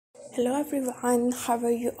Hello everyone, how are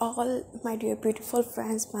you all, my dear beautiful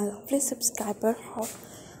friends, my lovely subscriber?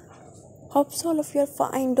 Hopes all of you are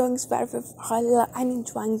fine, doing very well and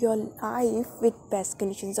enjoying your life with best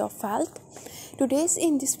conditions of health. Today's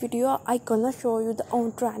in this video, I gonna show you the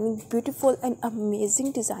on trending beautiful and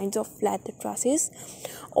amazing designs of leather dresses.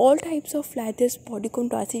 All types of leathers bodycon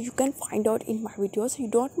dresses you can find out in my videos. You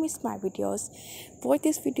don't miss my videos. Watch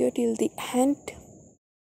this video till the end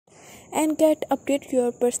and get update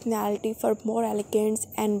your personality for more elegant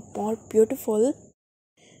and more beautiful.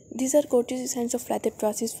 These are gorgeous designs of leather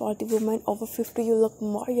dresses for the women over 50. You look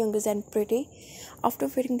more younger and pretty after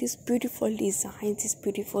wearing these beautiful designs, these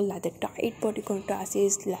beautiful leather tight bodycon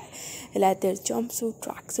dresses, leather jumpsuit,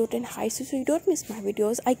 tracksuit and high suit. So you don't miss my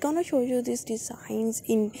videos. I gonna show you these designs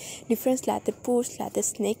in different leather boots, leather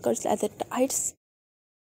sneakers, leather tights.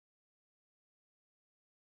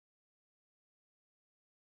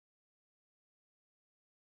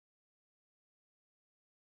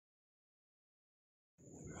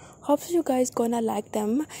 Hope you guys gonna like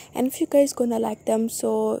them, and if you guys gonna like them,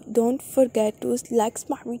 so don't forget to like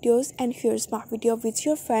my videos and share my video with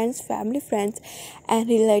your friends, family, friends and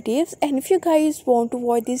relatives. And if you guys want to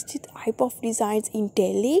watch this type of designs in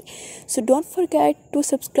daily, so don't forget to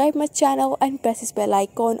subscribe my channel and press this bell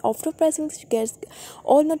icon. After pressing this, you get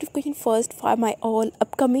all notification first for my all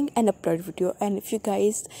upcoming and upload video. And if you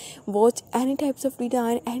guys watch any types of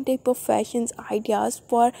design, any type of fashions ideas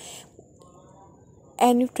for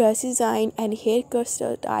any dress design and haircut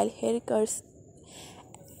style, haircuts,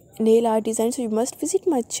 nail art design, so you must visit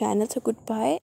my channel. So goodbye.